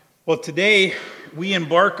Well, today we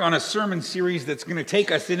embark on a sermon series that's going to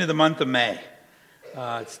take us into the month of May.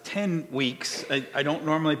 It's 10 weeks. I don't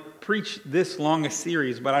normally preach this long a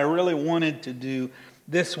series, but I really wanted to do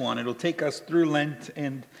this one. It'll take us through Lent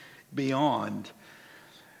and beyond.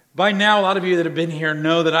 By now, a lot of you that have been here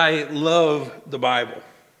know that I love the Bible.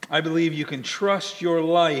 I believe you can trust your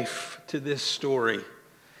life to this story.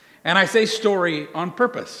 And I say story on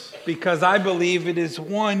purpose because I believe it is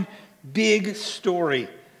one big story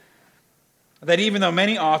that even though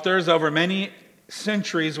many authors over many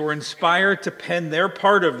centuries were inspired to pen their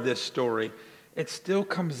part of this story, it still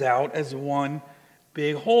comes out as one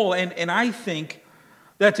big whole. And I think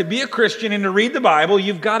that to be a Christian and to read the Bible,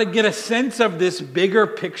 you've got to get a sense of this bigger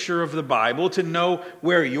picture of the Bible to know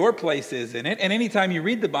where your place is in it. And anytime you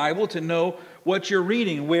read the Bible, to know what you're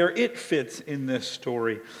reading, where it fits in this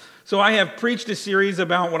story. So I have preached a series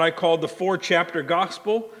about what I call the 4-chapter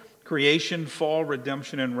gospel: creation, fall,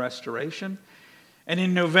 redemption, and restoration. And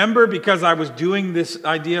in November, because I was doing this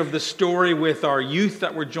idea of the story with our youth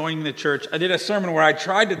that were joining the church, I did a sermon where I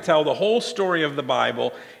tried to tell the whole story of the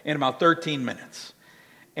Bible in about 13 minutes.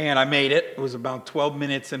 And I made it. It was about 12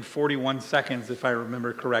 minutes and 41 seconds, if I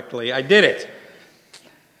remember correctly. I did it.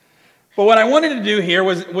 But what I wanted to do here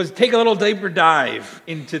was take a little deeper dive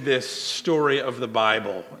into this story of the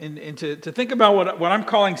Bible and to think about what I'm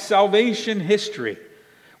calling salvation history,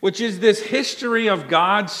 which is this history of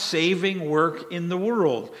God's saving work in the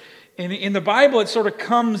world. And in the Bible, it sort of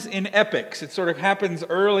comes in epics. It sort of happens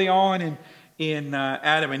early on in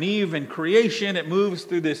Adam and Eve and creation. It moves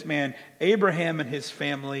through this man, Abraham and his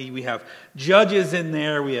family. We have judges in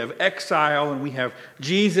there. We have exile. And we have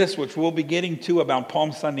Jesus, which we'll be getting to about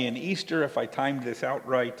Palm Sunday and Easter, if I timed this out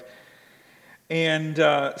right. And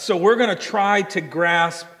so we're going to try to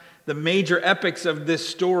grasp the major epics of this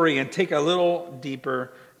story and take a little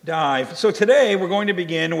deeper dive. So today we're going to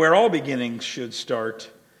begin where all beginnings should start,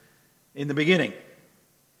 in the beginning.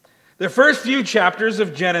 The first few chapters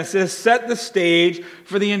of Genesis set the stage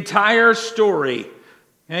for the entire story.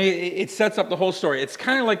 It sets up the whole story. It's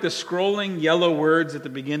kind of like the scrolling yellow words at the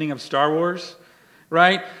beginning of Star Wars,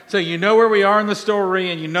 right? So you know where we are in the story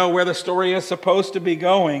and you know where the story is supposed to be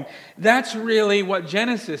going. That's really what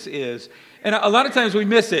Genesis is. And a lot of times we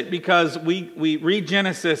miss it because we read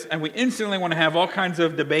Genesis and we instantly want to have all kinds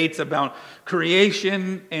of debates about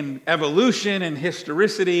creation and evolution and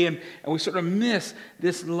historicity, and we sort of miss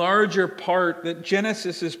this larger part that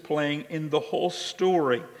Genesis is playing in the whole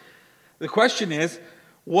story. The question is,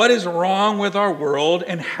 what is wrong with our world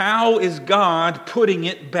and how is God putting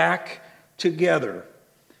it back together?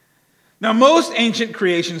 Now, most ancient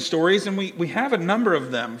creation stories, and we have a number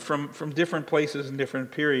of them from different places and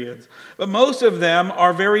different periods, but most of them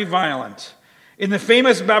are very violent. In the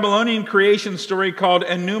famous Babylonian creation story called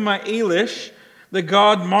Enuma Elish, the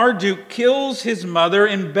god Marduk kills his mother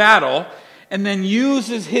in battle and then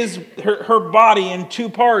uses her body in two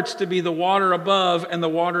parts to be the water above and the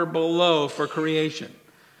water below for creation.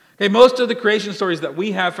 Okay, most of the creation stories that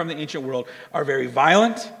we have from the ancient world are very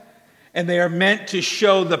violent, and they are meant to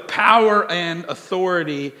show the power and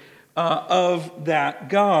authority of that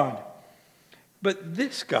God. But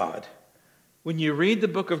this God, when you read the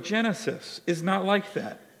book of Genesis, is not like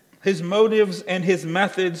that. His motives and his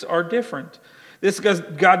methods are different. This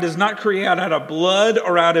God does not create out of blood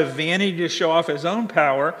or out of vanity to show off his own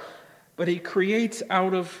power, but he creates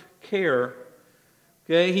out of care.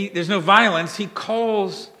 Okay? There's no violence. He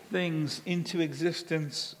calls things into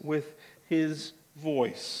existence with his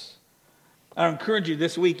voice. I encourage you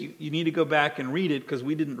this week, you need to go back and read it because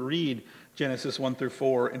we didn't read Genesis 1 through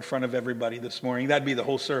 4 in front of everybody this morning. That'd be the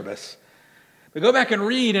whole service. But go back and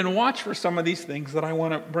read and watch for some of these things that I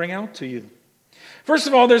want to bring out to you. First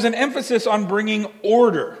of all, there's an emphasis on bringing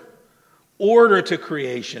order to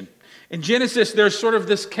creation. In Genesis, there's sort of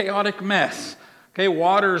this chaotic mess. Okay,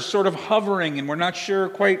 water's sort of hovering and we're not sure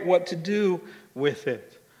quite what to do with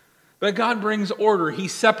it. But God brings order. He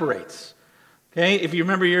separates. Okay, if you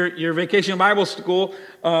remember your vacation Bible school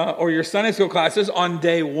or your Sunday school classes, on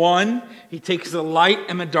day 1, he takes the light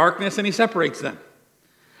and the darkness and he separates them.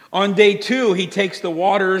 On day 2, he takes the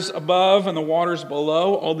waters above and the waters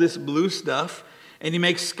below, all this blue stuff, and he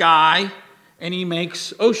makes sky and he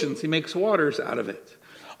makes oceans. He makes waters out of it.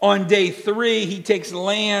 On day 3, he takes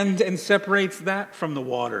land and separates that from the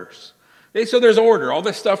waters. Okay, so there's order. All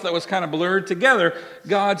this stuff that was kind of blurred together,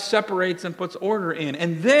 God separates and puts order in.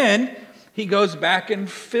 And then he goes back and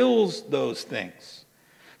fills those things.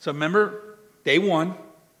 So remember, day 1,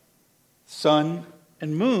 sun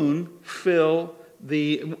and moon fill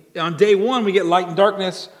on day 1 we get light and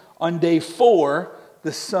darkness. On day 4,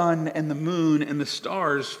 the sun and the moon and the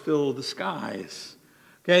stars fill the skies.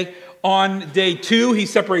 Okay? On day 2, he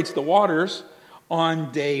separates the waters.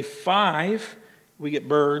 On day 5, we get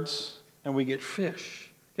birds and we get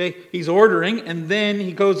fish. Okay? He's ordering, and then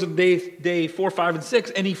he goes to day 4, 5, and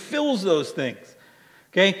 6, and he fills those things.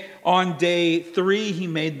 Okay? On day 3, he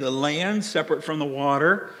made the land separate from the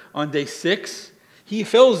water. On day 6, he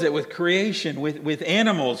fills it with creation, with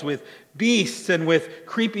animals, with beasts, and with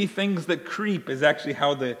creepy things that creep, is actually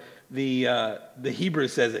how the Hebrew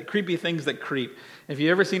says it. Creepy things that creep. If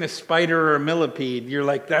you've ever seen a spider or a millipede, you're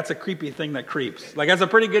like, that's a creepy thing that creeps. Like, that's a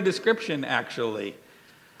pretty good description, actually.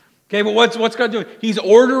 Okay, but what's God doing? He's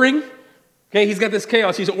ordering. Okay, he's got this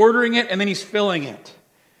chaos. He's ordering it, and then he's filling it.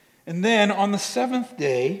 And then on the 7th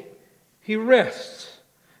day, he rests.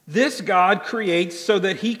 This God creates so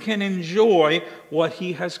that he can enjoy what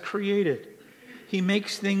he has created. He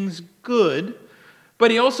makes things good,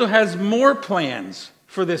 but he also has more plans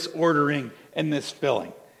for this ordering and this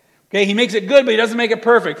filling. Okay, he makes it good, but he doesn't make it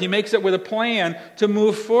perfect. He makes it with a plan to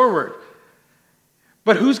move forward.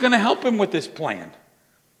 But who's going to help him with this plan?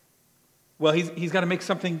 Well, he's got to make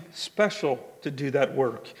something special to do that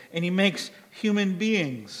work. And he makes human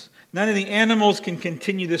beings. None of the animals can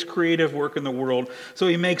continue this creative work in the world. So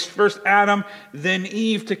he makes first Adam, then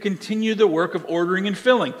Eve to continue the work of ordering and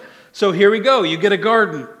filling. So here we go. You get a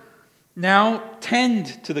garden. Now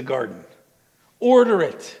tend to the garden. Order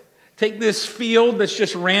it. Take this field that's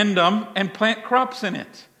just random and plant crops in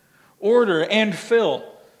it. Order and fill.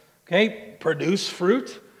 Okay? Produce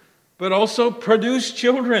fruit, but also produce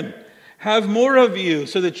children. Have more of you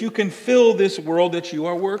so that you can fill this world that you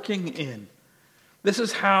are working in. This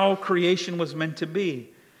is how creation was meant to be.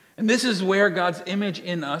 And this is where God's image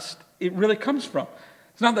in us, it really comes from.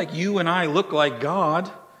 It's not like you and I look like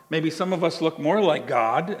God. Maybe some of us look more like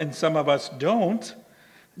God and some of us don't.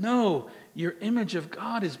 No, your image of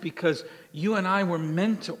God is because you and I were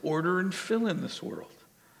meant to order and fill in this world.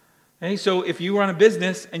 Okay, so if you run a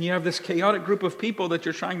business and you have this chaotic group of people that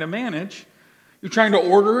you're trying to manage, you're trying to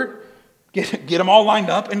order it, get them all lined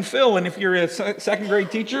up and fill. And if you're a second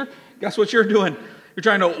grade teacher, guess what you're doing? You're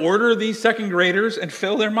trying to order these second graders and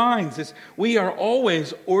fill their minds. We are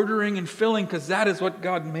always ordering and filling because that is what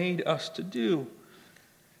God made us to do.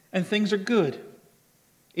 And things are good.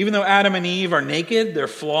 Even though Adam and Eve are naked, they're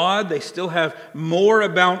flawed, they still have more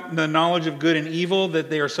about the knowledge of good and evil that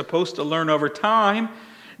they are supposed to learn over time.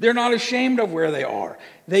 They're not ashamed of where they are.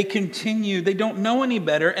 They continue, they don't know any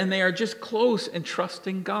better, and they are just close and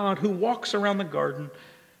trusting God who walks around the garden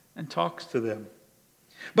and talks to them.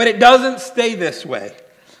 But it doesn't stay this way.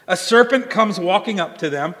 A serpent comes walking up to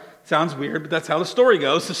them. Sounds weird, but that's how the story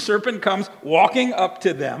goes. The serpent comes walking up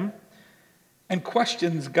to them and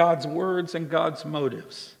questions God's words and God's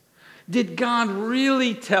motives. Did God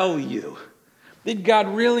really tell you? Did God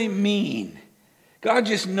really mean? God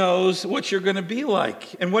just knows what you're going to be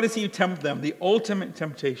like. And what does he tempt them? The ultimate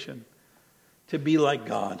temptation, to be like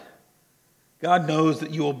God. God knows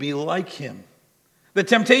that you will be like him. The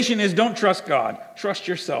temptation is, don't trust God. Trust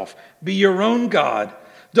yourself. Be your own God.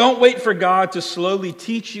 Don't wait for God to slowly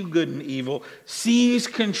teach you good and evil. Seize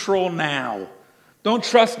control now. Don't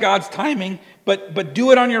trust God's timing, but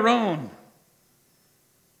do it on your own.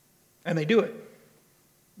 And they do it.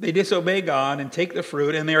 They disobey God and take the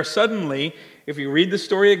fruit, and they are suddenly, if you read the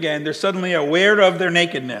story again, they're suddenly aware of their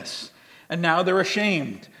nakedness. And now they're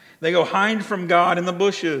ashamed. They go hide from God in the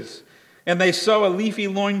bushes. And they sew a leafy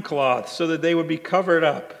loincloth so that they would be covered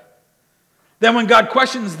up. Then when God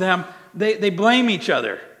questions them, they blame each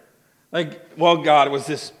other. Like, well, God, it was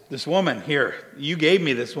this woman here. You gave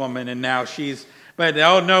me this woman, and now she's... But,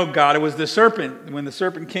 oh, no, God, it was the serpent. When the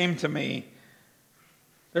serpent came to me.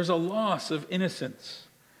 There's a loss of innocence.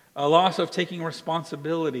 A loss of taking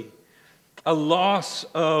responsibility. A loss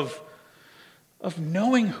of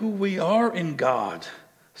knowing who we are in God.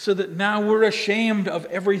 So that now we're ashamed of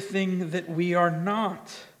everything that we are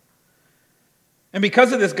not. And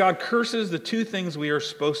because of this, God curses the two things we are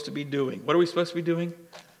supposed to be doing. What are we supposed to be doing?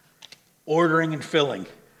 Ordering and filling.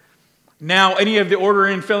 Now, any of the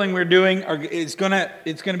ordering and filling we're doing, it's going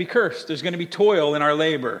to be cursed. There's going to be toil in our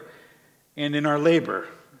labor. And in our labor,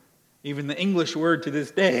 even the English word to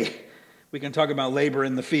this day, we can talk about labor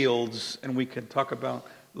in the fields, and we can talk about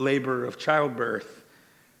labor of childbirth.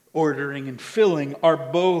 Ordering and filling are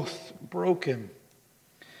both broken.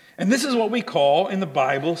 And this is what we call in the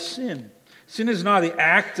Bible sin. Sin is not the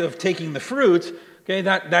act of taking the fruit. Okay,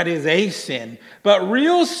 that is a sin. But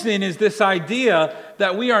real sin is this idea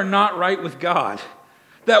that we are not right with God.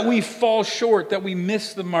 That we fall short, that we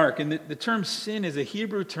miss the mark. And the term sin is a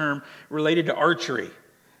Hebrew term related to archery.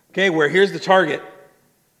 Okay, where here's the target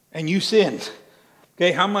and you sinned.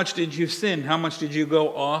 Okay, how much did you sin? How much did you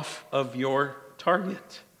go off of your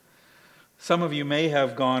target. Some of you may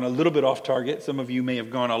have gone a little bit off target. Some of you may have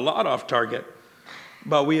gone a lot off target.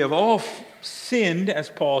 But we have all sinned, as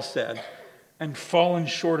Paul said, and fallen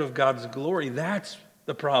short of God's glory. That's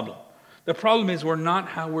the problem. The problem is we're not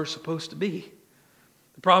how we're supposed to be.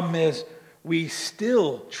 The problem is we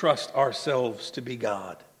still trust ourselves to be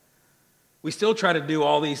God. We still try to do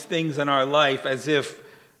all these things in our life as if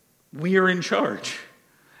we are in charge,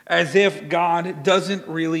 as if God doesn't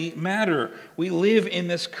really matter. We live in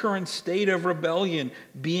this current state of rebellion,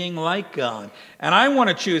 being like God. And I want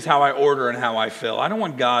to choose how I order and how I fill. I don't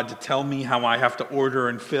want God to tell me how I have to order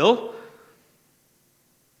and fill.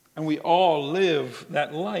 And we all live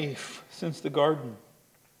that life since the garden.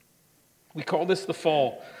 We call this the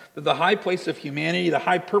fall. That the high place of humanity, the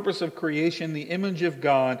high purpose of creation, the image of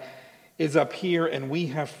God is up here, and we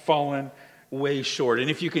have fallen way short.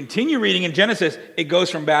 And if you continue reading in Genesis, it goes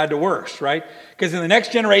from bad to worse, right? Because in the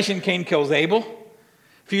next generation, Cain kills Abel.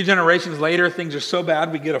 A few generations later, things are so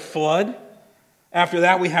bad, we get a flood. After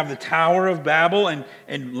that, we have the Tower of Babel,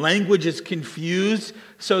 and language is confused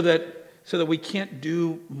so that we can't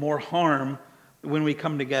do more harm when we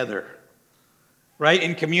come together. Right?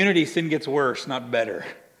 In community, sin gets worse, not better.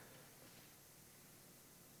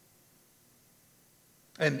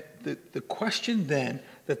 And the question then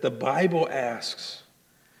that the Bible asks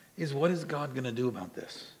is, what is God going to do about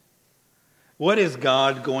this? What is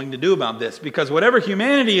God going to do about this? Because whatever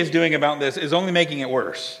humanity is doing about this is only making it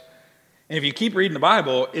worse. And if you keep reading the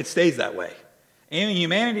Bible, it stays that way. Anything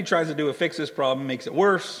humanity tries to do to fix this problem makes it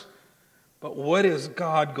worse. But what is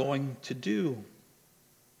God going to do?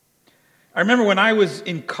 I remember when I was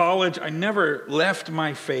in college, I never left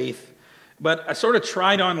my faith, but I sort of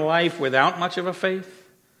tried on life without much of a faith.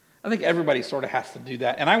 I think everybody sort of has to do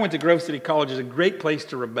that. And I went to Grove City College. It's a great place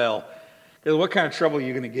to rebel. Because what kind of trouble are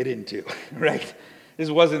you going to get into, right?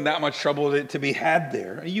 This wasn't that much trouble to be had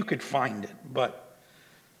there. You could find it. But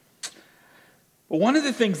one of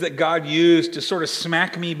the things that God used to sort of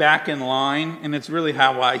smack me back in line, and it's really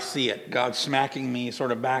how I see it, God smacking me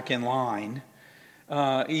sort of back in line,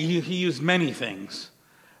 he used many things.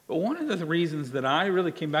 But one of the reasons that I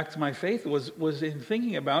really came back to my faith was in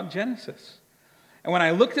thinking about Genesis. And when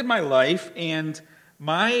I looked at my life and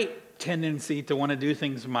my tendency to want to do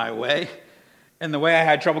things my way, and the way I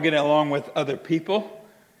had trouble getting along with other people,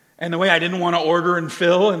 and the way I didn't want to order and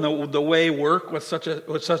fill, and the way work was such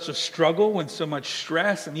a struggle and so much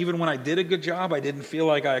stress, and even when I did a good job, I didn't feel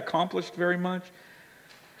like I accomplished very much.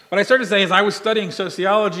 What I started to say is I was studying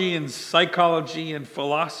sociology and psychology and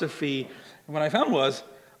philosophy, and what I found was,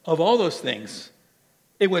 of all those things,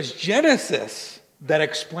 it was Genesis that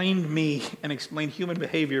explained me and explained human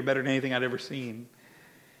behavior better than anything I'd ever seen.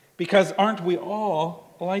 Because aren't we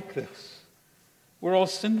all like this? We're all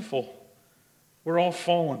sinful. We're all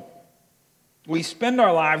fallen. We spend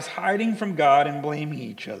our lives hiding from God and blaming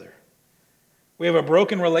each other. We have a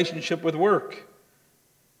broken relationship with work.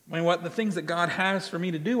 I mean, the things that God has for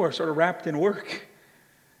me to do are sort of wrapped in work.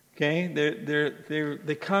 Okay?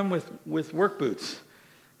 They come with work boots.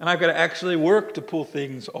 And I've got to actually work to pull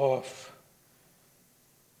things off.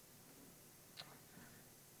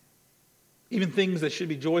 Even things that should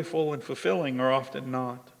be joyful and fulfilling are often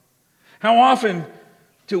not. How often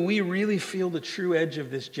do we really feel the true edge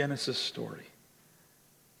of this Genesis story?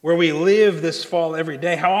 Where we live this fall every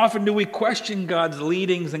day. How often do we question God's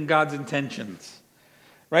leadings and God's intentions?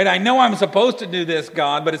 Right? I know I'm supposed to do this,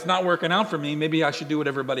 God, but it's not working out for me. Maybe I should do what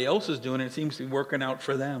everybody else is doing, and it seems to be working out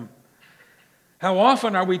for them. How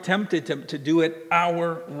often are we tempted to do it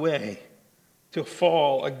our way? To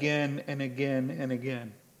fall again and again and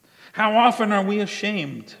again? How often are we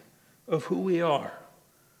ashamed of who we are,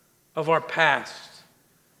 of our past,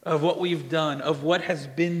 of what we've done, of what has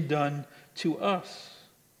been done to us?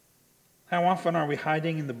 How often are we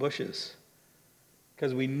hiding in the bushes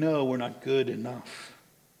because we know we're not good enough?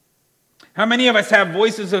 How many of us have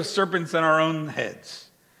voices of serpents in our own heads?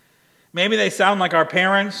 Maybe they sound like our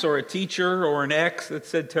parents or a teacher or an ex that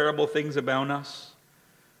said terrible things about us.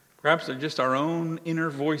 Perhaps they're just our own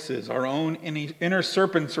inner voices, our own inner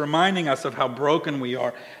serpents reminding us of how broken we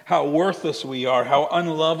are, how worthless we are, how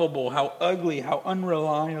unlovable, how ugly, how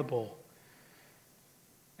unreliable.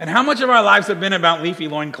 And how much of our lives have been about leafy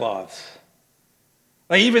loincloths?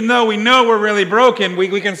 Like, even though we know we're really broken,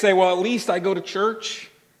 we can say, well, at least I go to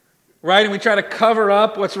church, right? And we try to cover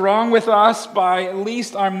up what's wrong with us by, at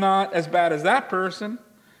least I'm not as bad as that person.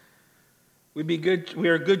 We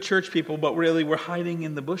are good church people, but really we're hiding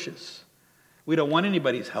in the bushes. We don't want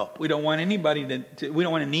anybody's help. We don't want anybody we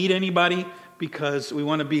don't want to need anybody because we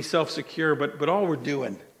want to be self-secure, but all we're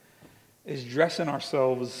doing is dressing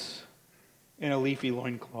ourselves in a leafy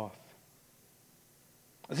loincloth.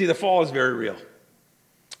 See, the fall is very real.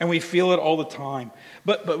 And we feel it all the time.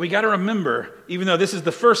 But we got to remember, even though this is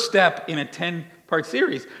the first step in a 10-part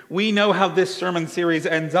series, we know how this sermon series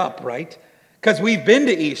ends up, right? Because we've been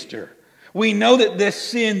to Easter. We know that this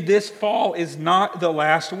sin, this fall, is not the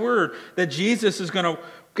last word. That Jesus is going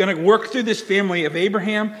to work through this family of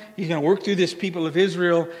Abraham. He's going to work through this people of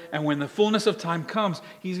Israel. And when the fullness of time comes,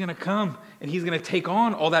 he's going to come and he's going to take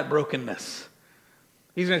on all that brokenness.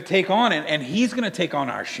 He's going to take on it, and he's going to take on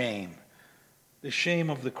our shame. The shame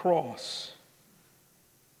of the cross.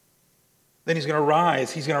 Then he's going to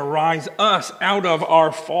rise. He's going to rise us out of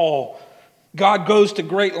our fall. God goes to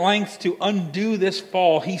great lengths to undo this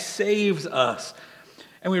fall. He saves us.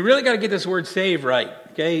 And we really got to get this word save right.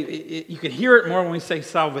 Okay, you can hear it more when we say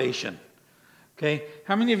salvation. Okay,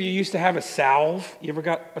 how many of you used to have a salve? You ever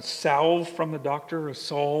got a salve from the doctor? A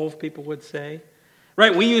salve, people would say.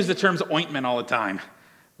 Right, we use the terms ointment all the time.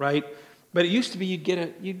 Right, but it used to be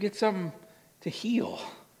you'd get something to heal.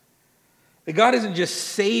 That God isn't just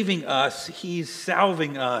saving us, he's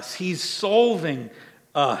salving us. He's solving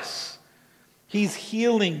us. He's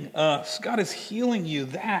healing us. God is healing you.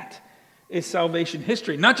 That is salvation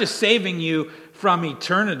history. Not just saving you from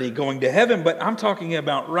eternity, going to heaven, but I'm talking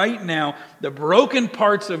about right now, the broken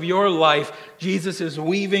parts of your life, Jesus is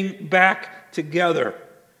weaving back together.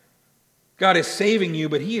 God is saving you,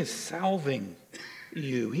 but he is salving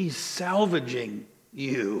you. He's salvaging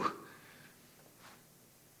you.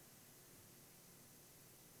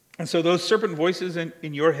 And so those serpent voices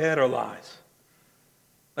in your head are lies.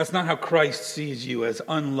 That's not how Christ sees you, as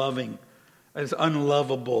unloving, as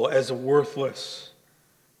unlovable, as worthless.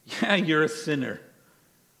 Yeah, you're a sinner,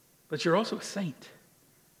 but you're also a saint.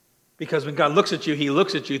 Because when God looks at you, he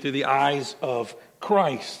looks at you through the eyes of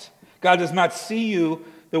Christ. God does not see you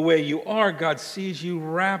the way you are. God sees you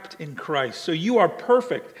wrapped in Christ. So you are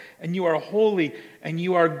perfect, and you are holy, and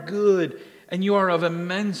you are good, and you are of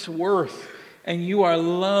immense worth, and you are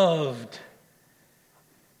loved.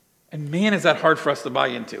 And man, is that hard for us to buy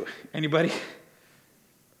into. Anybody?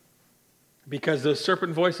 Because those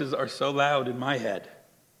serpent voices are so loud in my head.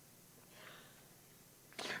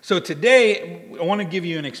 So today, I want to give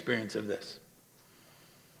you an experience of this.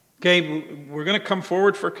 Okay, we're going to come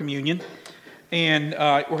forward for communion. And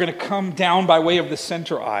we're going to come down by way of the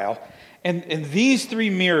center aisle. And these three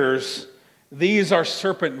mirrors, these are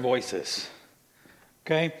serpent voices.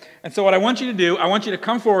 Okay? And so what I want you to do, I want you to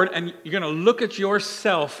come forward and you're going to look at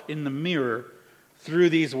yourself in the mirror through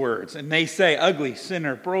these words. And they say ugly,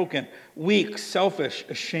 sinner, broken, weak, selfish,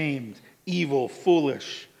 ashamed, evil,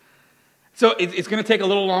 foolish. So it's going to take a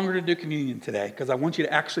little longer to do communion today because I want you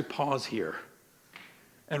to actually pause here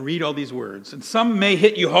and read all these words. And some may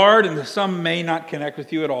hit you hard and some may not connect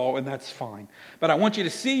with you at all, and that's fine. But I want you to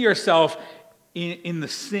see yourself in the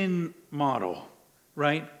sin model,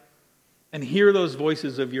 right? And hear those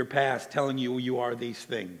voices of your past telling you you are these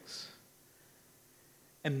things.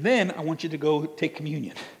 And then I want you to go take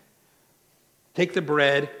communion. Take the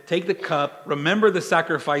bread, take the cup, remember the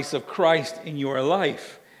sacrifice of Christ in your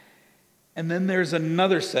life. And then there's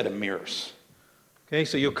another set of mirrors. Okay,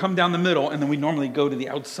 so you'll come down the middle, and then we normally go to the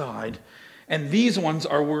outside. And these ones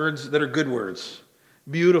are words that are good words.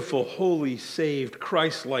 Beautiful, holy, saved,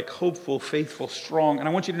 Christ-like, hopeful, faithful, strong. And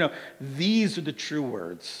I want you to know, these are the true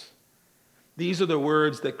words. These are the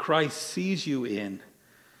words that Christ sees you in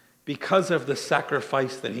because of the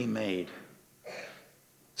sacrifice that he made.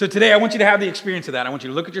 So today I want you to have the experience of that. I want you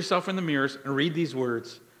to look at yourself in the mirrors and read these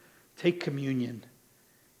words. Take communion.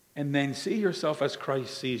 And then see yourself as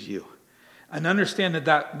Christ sees you. And understand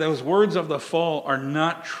that those words of the fall are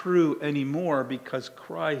not true anymore because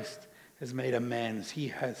Christ has made amends. He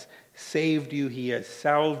has saved you. He has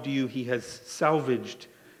salved you. He has salvaged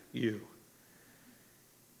you.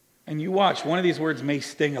 And you watch, one of these words may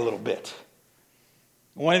sting a little bit.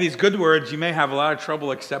 One of these good words you may have a lot of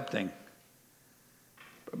trouble accepting.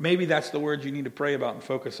 But maybe that's the word you need to pray about and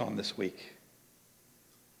focus on this week.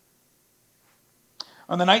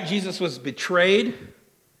 On the night Jesus was betrayed,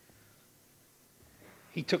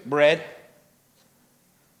 he took bread,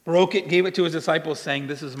 broke it, gave it to his disciples, saying,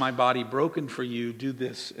 "This is my body broken for you. Do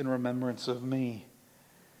this in remembrance of me."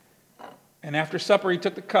 And after supper, he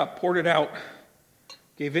took the cup, poured it out,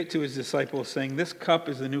 gave it to his disciples, saying, "This cup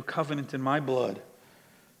is the new covenant in my blood.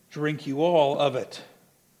 Drink you all of it."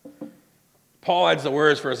 Paul adds the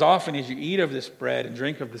words, "For as often as you eat of this bread and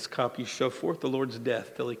drink of this cup, you show forth the Lord's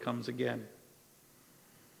death till he comes again."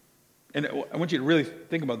 And I want you to really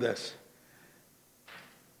think about this.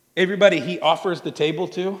 Everybody he offers the table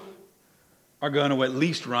to are going to at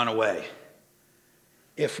least run away,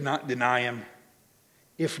 if not deny him,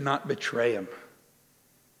 if not betray him.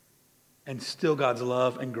 And still God's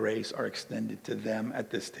love and grace are extended to them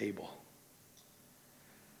at this table.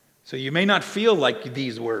 So you may not feel like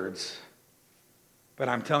these words, but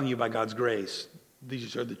I'm telling you by God's grace,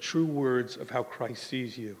 these are the true words of how Christ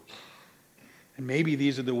sees you. And maybe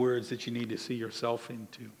these are the words that you need to see yourself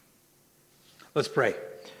into. Let's pray.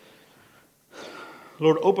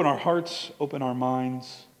 Lord, open our hearts, open our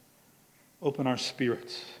minds, open our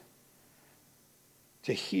spirits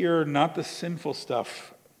to hear not the sinful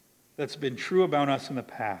stuff that's been true about us in the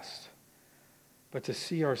past, but to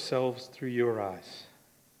see ourselves through your eyes.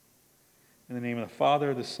 In the name of the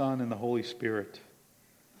Father, the Son, and the Holy Spirit.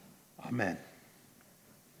 Amen.